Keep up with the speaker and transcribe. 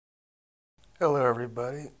Hello,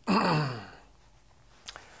 everybody.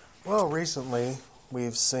 Well, recently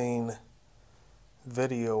we've seen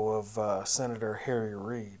video of Senator Harry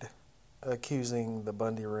Reid accusing the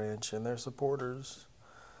Bundy Ranch and their supporters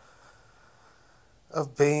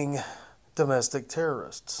of being domestic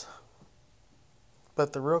terrorists.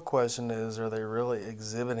 But the real question is, are they really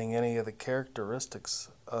exhibiting any of the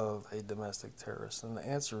characteristics of a domestic terrorist? And the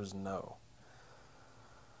answer is no.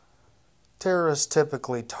 Terrorists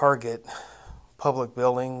typically target public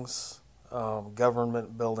buildings,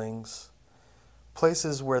 government buildings,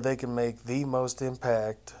 places where they can make the most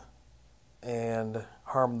impact and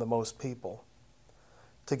harm the most people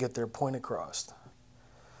to get their point across.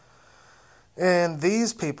 And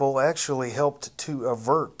these people actually helped to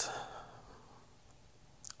avert,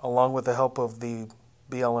 along with the help of the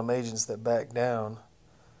BLM agents that backed down,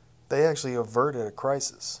 they actually averted a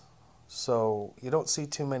crisis. So you don't see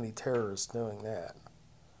too many terrorists doing that.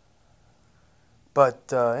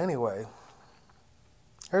 But anyway,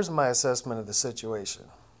 here's my assessment of the situation.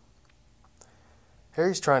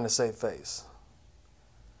 Harry's trying to save face.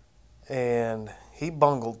 And he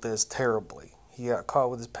bungled this terribly. He got caught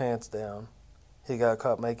with his pants down. He got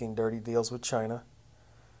caught making dirty deals with China.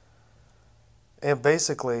 And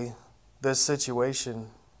basically, this situation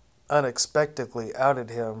unexpectedly outed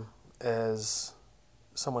him as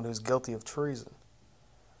someone who's guilty of treason.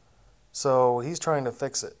 So he's trying to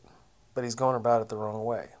fix it, but he's going about it the wrong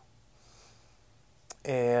way.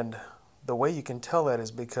 And the way you can tell that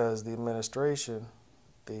is because the administration,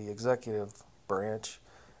 the executive branch,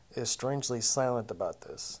 is strangely silent about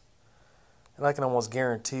this. And I can almost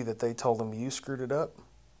guarantee that they told him, you screwed it up,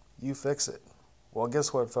 you fix it. Well,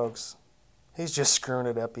 guess what, folks? He's just screwing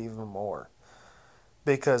it up even more.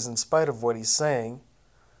 Because in spite of what he's saying,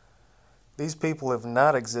 these people have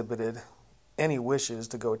not exhibited any wishes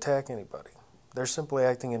to go attack anybody. They're simply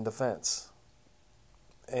acting in defense.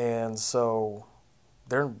 And so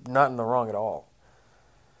they're not in the wrong at all.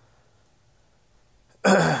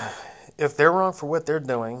 If they're wrong for what they're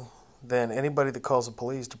doing, then anybody that calls the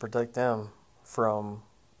police to protect them from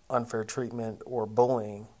unfair treatment or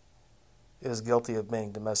bullying is guilty of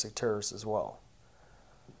being domestic terrorists as well.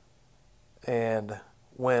 And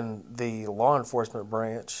when the law enforcement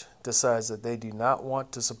branch decides that they do not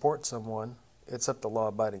want to support someone, it's up to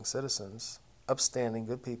law-abiding citizens, upstanding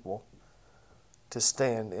good people, to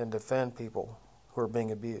stand and defend people who are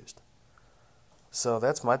being abused. So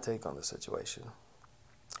that's my take on the situation.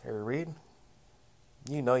 Harry Reid,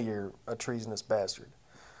 you know you're a treasonous bastard.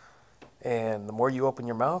 And the more you open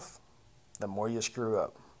your mouth, the more you screw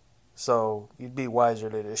up. So you'd be wiser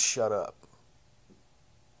to just shut up.